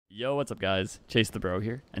Yo, what's up guys? Chase the Bro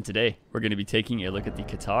here, and today we're going to be taking a look at the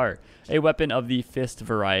Katar, a weapon of the fist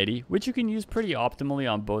variety, which you can use pretty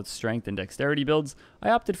optimally on both strength and dexterity builds. I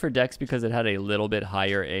opted for dex because it had a little bit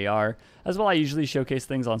higher AR. As well, I usually showcase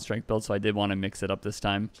things on strength builds, so I did want to mix it up this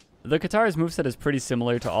time. The Katar's moveset is pretty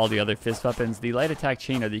similar to all the other fist weapons. The light attack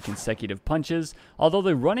chain are the consecutive punches, although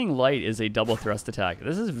the running light is a double thrust attack.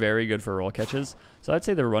 This is very good for roll catches, so I'd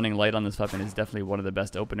say the running light on this weapon is definitely one of the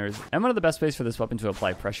best openers, and one of the best ways for this weapon to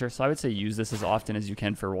apply pressure, so I would say use this as often as you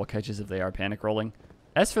can for roll catches if they are panic rolling.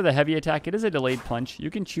 As for the heavy attack, it is a delayed punch. You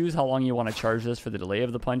can choose how long you want to charge this for the delay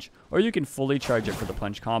of the punch, or you can fully charge it for the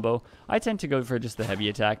punch combo. I tend to go for just the heavy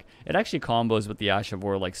attack. It actually combos with the Ash of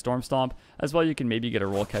War like Storm Stomp. As well, you can maybe get a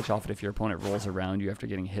roll catch off it if your opponent rolls around you after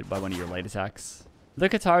getting hit by one of your light attacks. The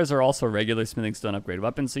Katars are also regular Smithing Stone upgrade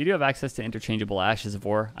weapons, so you do have access to interchangeable Ashes of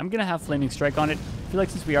War. I'm going to have Flaming Strike on it. I feel like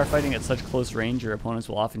since we are fighting at such close range, your opponents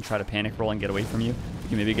will often try to panic roll and get away from you. You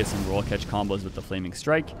can maybe get some roll catch combos with the Flaming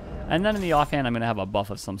Strike. And then in the offhand, I'm going to have a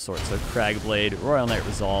buff of some sort, so Crag Blade, Royal Knight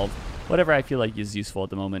Resolve, whatever I feel like is useful at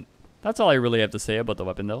the moment. That's all I really have to say about the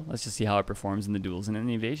weapon though. Let's just see how it performs in the duels and in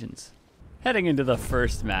the evasions. Heading into the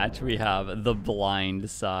first match, we have the blind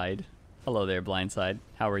side. Hello there, blind side.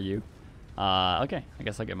 How are you? Okay, I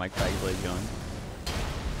guess I'll get my Crag Blade going.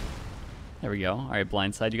 There we go. Alright,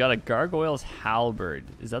 blind side. You got a Gargoyle's Halberd.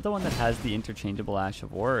 Is that the one that has the interchangeable Ash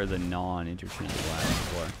of War or the non-interchangeable Ash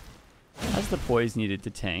of War? Has the poise needed to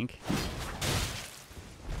tank.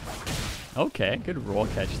 Okay, good roll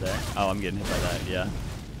catch there. Oh, I'm getting hit by that, yeah.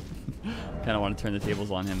 Kind of want to turn the tables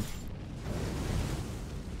on him.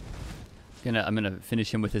 I'm gonna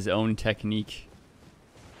finish him with his own technique.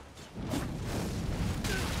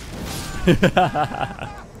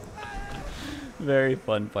 Very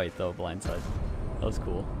fun fight though, blindside. That was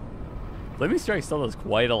cool. Flaming Strike still does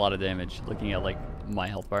quite a lot of damage, looking at like my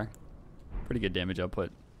health bar. Pretty good damage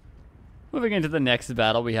output. Moving into the next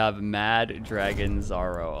battle, we have Mad Dragon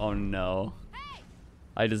Zaro. Oh no.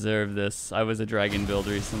 I deserve this. I was a dragon build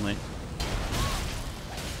recently.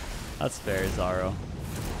 That's fair, Zaro.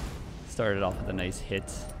 Started off with a nice hit.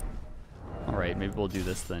 Alright, maybe we'll do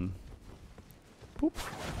this then. Boop.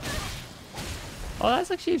 Oh,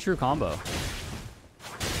 that's actually a true combo.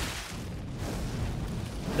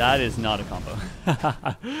 That is not a combo.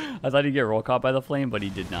 I thought he'd get roll caught by the flame, but he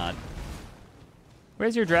did not.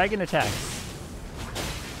 Where's your dragon attacks?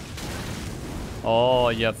 Oh,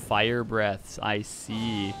 you have fire breaths. I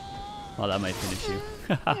see. Oh, that might finish you.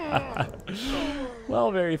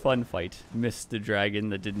 Well, very fun fight. Missed the dragon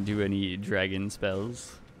that didn't do any dragon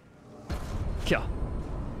spells. Kya.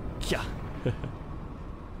 Kya.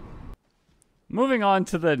 Moving on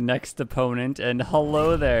to the next opponent, and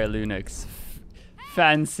hello there, Lunix.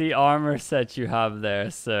 Fancy armor set you have there,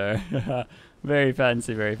 sir. Very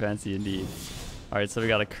fancy indeed. Alright, so we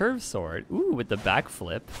got a curved sword. Ooh, with the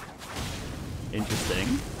backflip. Interesting.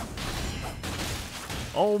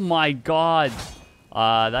 Oh my god.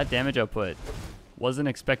 That damage output. Wasn't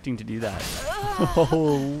expecting to do that.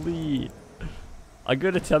 Holy. A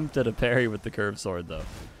good attempt at a parry with the curved sword, though.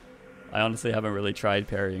 I honestly haven't really tried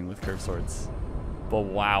parrying with curved swords. But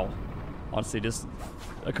wow. Honestly, just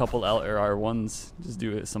a couple LR1s. Just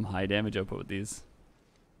do some high damage output with these.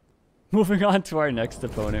 Moving on to our next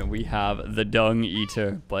opponent, we have the Dung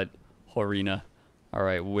Eater, but Horina.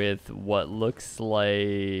 Alright, with what looks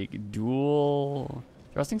like dual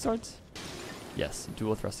thrusting swords? Yes,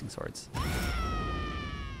 dual thrusting swords.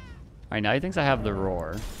 Alright, now he thinks I have the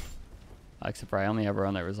roar. Except for I only have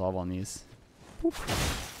Royal Knight Resolve on these. Boop.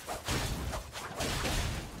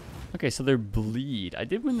 Okay, so they're bleed. I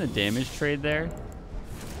did win the damage trade there,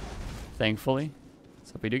 thankfully.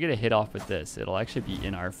 So if we do get a hit off with this, it'll actually be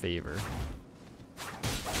in our favor.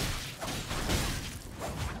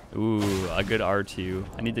 Ooh, a good R2.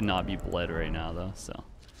 I need to not be bled right now, though, so.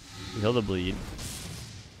 We heal the bleed.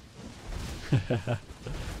 The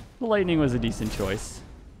lightning was a decent choice.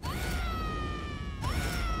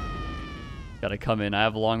 Gotta come in. I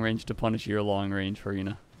have long range to punish your long range,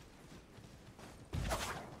 Horina.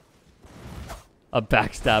 A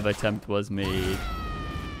backstab attempt was made.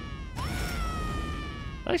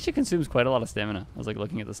 That actually consumes quite a lot of stamina. I was like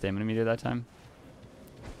looking at the stamina meter that time.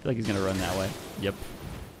 I feel like he's gonna run that way. Yep.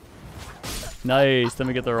 Nice. Let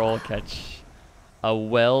me get the roll catch. A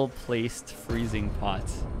well-placed freezing pot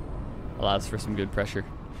allows for some good pressure.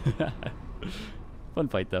 Fun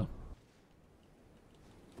fight though.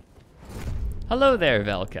 Hello there,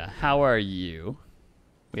 Velka. How are you?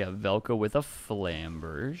 We have Velka with a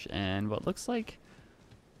Flamberge and what looks like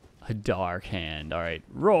a Dark Hand. All right,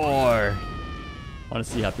 roar. I want to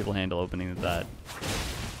see how people handle opening with that.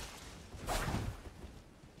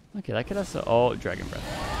 Okay, that could also... Oh, Dragon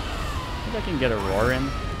Breath. think I can get a roar in.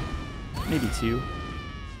 Maybe 2.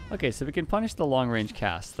 Okay, so we can punish the long range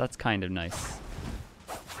cast. That's kind of nice.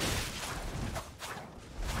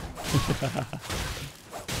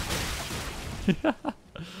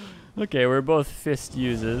 Okay, we're both fist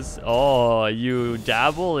uses. Oh, you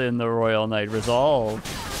dabble in the Royal Knight Resolve.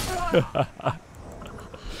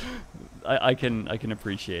 I can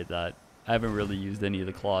appreciate that. I haven't really used any of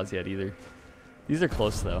the claws yet either. These are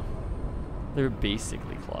close though. They're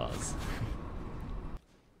basically claws.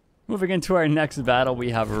 Moving into our next battle,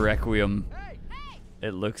 we have Requiem.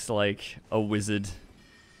 It looks like a wizard.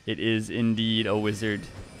 It is indeed a wizard.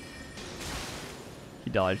 He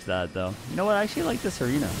dodged that though. You know what? I actually like this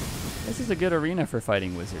arena. This is a good arena for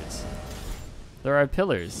fighting wizards. There are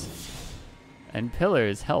pillars. And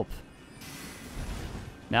pillars help.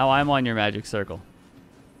 Now I'm on your magic circle.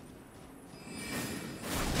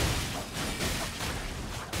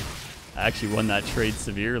 I actually won that trade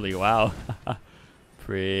severely. Wow.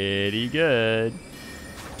 Pretty good.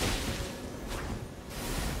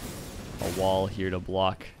 A wall here to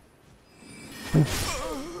block.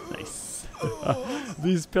 Nice.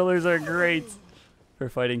 These pillars are great for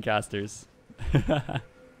fighting casters.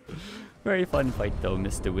 Very fun fight though,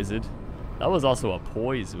 Mr. Wizard. That was also a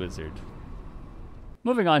poise wizard.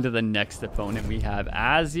 Moving on to the next opponent, we have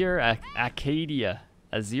Azure Acadia.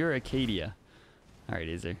 Azure Acadia. Alright,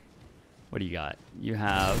 Azure. What do you got? You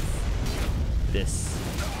have this.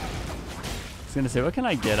 I was gonna say, what can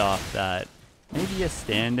I get off that? Maybe a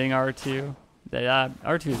standing R2?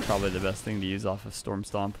 R2 is probably the best thing to use off of Storm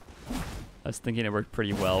Stomp. I was thinking it worked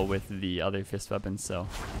pretty well with the other fist weapons, so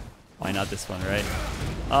why not this one, right?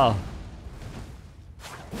 Oh.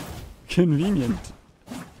 Convenient.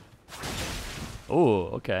 Oh,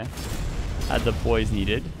 okay. Had the poise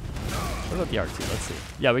needed. What about the R2? Let's see.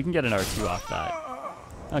 Yeah, we can get an R2 off that.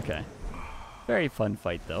 Okay. Very fun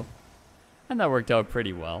fight, though. And that worked out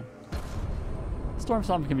pretty well. Storm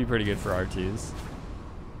Stomp can be pretty good for R2s.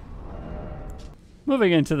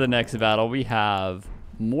 Moving into the next battle, we have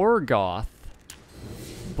Morgoth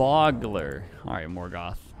Bogler. Alright,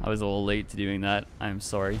 Morgoth. I was a little late to doing that. I'm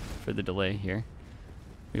sorry for the delay here.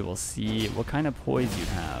 We will see what kind of poise you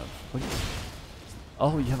have.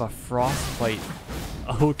 Oh, you have a frostbite.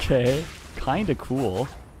 Okay. Kinda cool.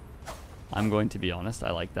 I'm going to be honest,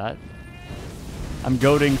 I like that. I'm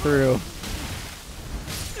goading through.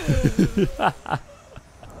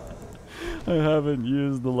 I haven't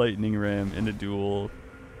used the lightning ram in a duel.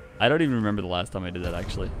 I don't even remember the last time I did that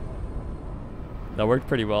actually. That worked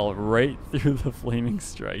pretty well right through the flaming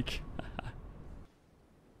strike.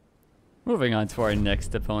 Moving on to our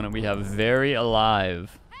next opponent, we have Very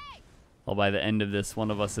Alive. Well, by the end of this,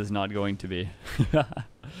 one of us is not going to be.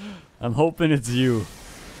 I'm hoping it's you.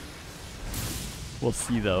 We'll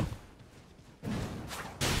see though.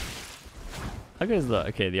 How good is the...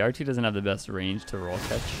 Okay, the R2 doesn't have the best range to roll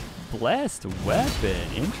catch. Blessed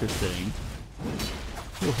weapon. Interesting.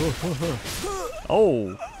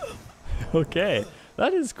 Oh. Okay.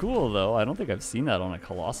 That is cool though. I don't think I've seen that on a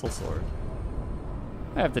colossal sword.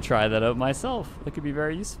 I have to try that out myself. That could be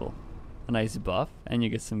very useful. A nice buff, and you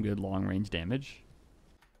get some good long range damage.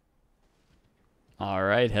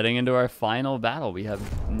 Alright, heading into our final battle, we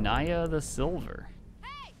have Naya the Silver.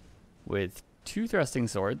 With 2 thrusting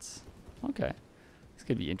swords. Okay. This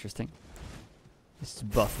could be interesting. Just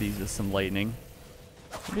buff these with some lightning.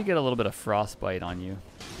 Maybe get a little bit of frostbite on you.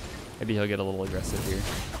 Maybe he'll get a little aggressive here.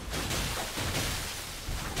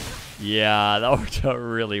 Yeah, that worked out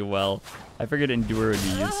really well. I figured Endure would be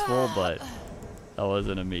useful, but that was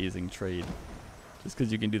an amazing trade. Just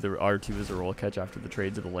because you can do the R2 as a roll catch after the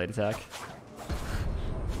trades of the light attack.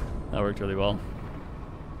 That worked really well.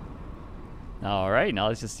 Alright, now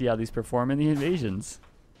let's just see how these perform in the invasions.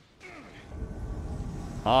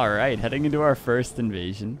 Alright, heading into our first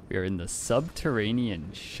invasion. We are in the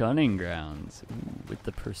subterranean shunning grounds. Ooh, with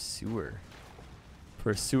the Pursuer.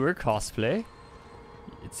 Pursuer cosplay?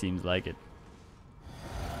 It seems like it.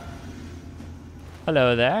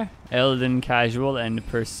 Hello there, Elden Casual and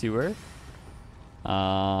Pursuer.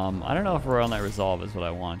 I don't know if Royal Knight Resolve is what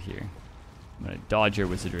I want here. I'm gonna dodge your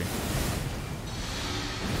wizardry.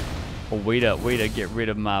 Oh, way to get rid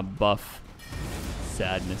of my buff.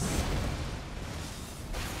 Sadness.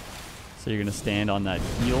 So you're gonna stand on that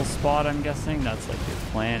heal spot, I'm guessing. That's like your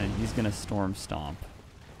plan, and he's gonna Storm Stomp.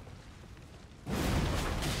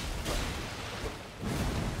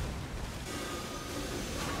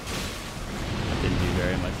 Didn't do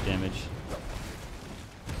very much damage.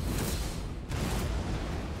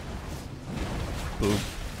 Boom.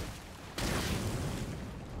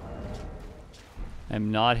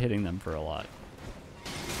 I'm not hitting them for a lot.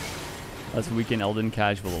 Let's weaken Elden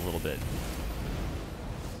casual a little bit.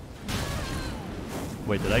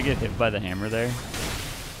 Wait, did I get hit by the hammer there?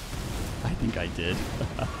 I think I did.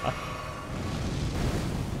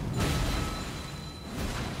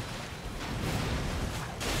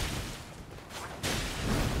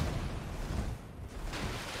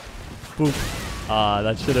 Boop. Ah,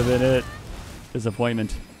 that should have been it.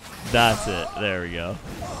 Disappointment. That's it. There we go.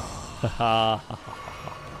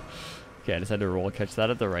 Okay, I just had to roll catch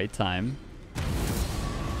that at the right time.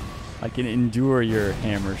 I can endure your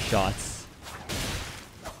hammer shots.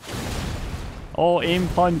 Oh, aim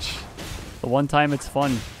punch. The one time it's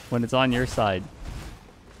fun when it's on your side.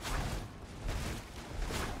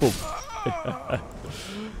 Boom.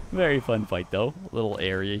 Very fun fight though. A little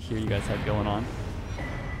area here you guys had going on.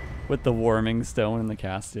 With the warming stone and the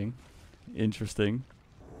casting. Interesting.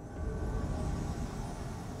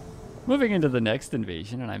 Moving into the next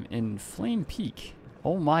invasion, and I'm in Flame Peak.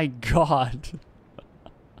 Oh my god.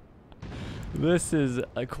 This is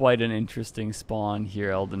quite an interesting spawn here,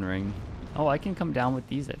 Elden Ring. Oh, I can come down with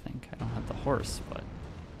these, I think. I don't have the horse, but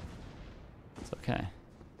it's okay.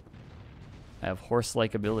 I have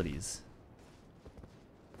horse-like abilities.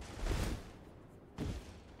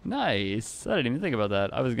 Nice. I didn't even think about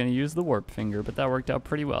that. I was going to use the warp finger, but that worked out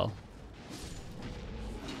pretty well.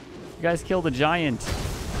 You guys killed a giant.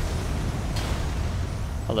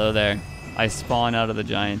 Hello there. I spawn out of the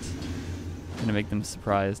giant. I'm going to make them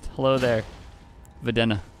surprised. Hello there.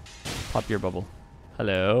 Videna. Pop your bubble.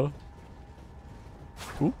 Hello.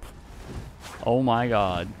 Oop. Oh my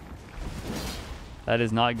god. That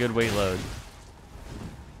is not good weight load.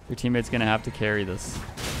 Your teammate's going to have to carry this.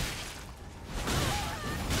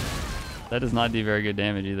 That does not do very good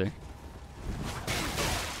damage either.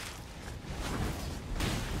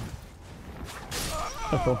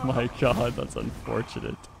 Oh my god, that's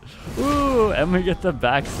unfortunate. Ooh, and we get the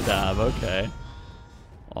backstab. Okay.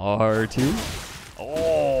 R2.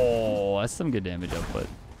 Oh, that's some good damage output.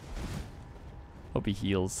 Hope he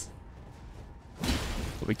heals.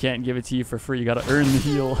 But we can't give it to you for free. You gotta earn the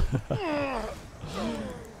heal.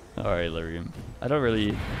 Alright, Lyrium. I don't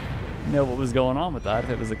really know what was going on with that, if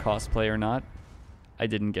it was a cosplay or not. I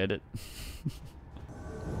didn't get it.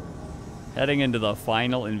 Heading into the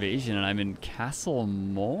final invasion, and I'm in Castle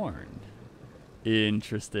Morn.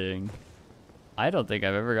 Interesting. I don't think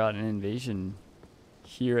I've ever gotten an invasion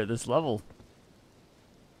here at this level.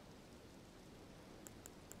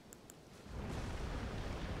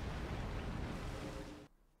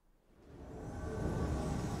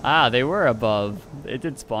 Ah, they were above. It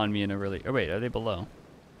did spawn me in a really... Oh, wait, are they below?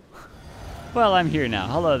 Well, I'm here now.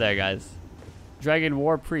 Hello there, guys. Dragon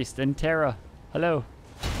War Priest and Terra. Hello.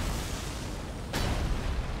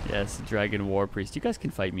 Yes, Dragon War Priest. You guys can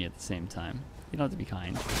fight me at the same time. You don't have to be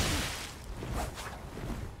kind.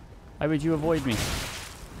 Why would you avoid me?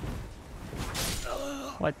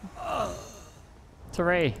 What?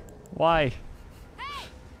 Teray, why?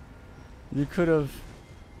 You could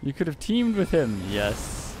have teamed with him.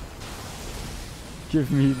 Yes.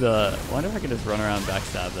 Give me the... I wonder if I can just run around and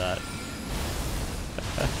backstab that.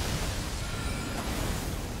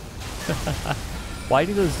 Why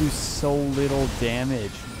do those do so little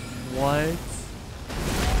damage? What?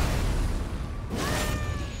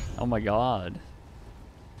 Oh my god.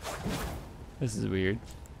 This is weird.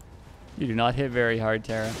 You do not hit very hard,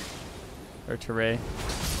 Terra. Or Teray.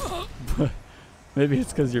 Maybe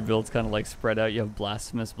it's because your build's kind of like spread out. You have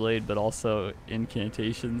Blasphemous Blade, but also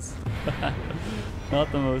incantations.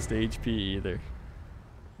 Not the most HP either.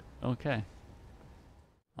 Okay.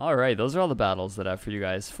 Alright, those are all the battles that I have for you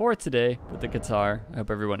guys for today with the Katar. I hope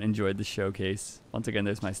everyone enjoyed the showcase. Once again,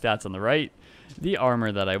 there's my stats on the right, the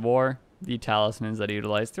armor that I wore, the talismans that I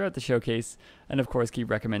utilized throughout the showcase, and of course keep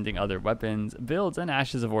recommending other weapons, builds, and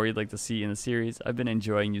Ashes of War you'd like to see in the series. I've been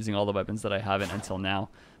enjoying using all the weapons that I haven't until now.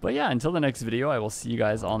 But yeah, until the next video, I will see you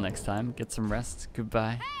guys all next time. Get some rest.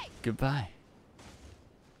 Goodbye. Goodbye.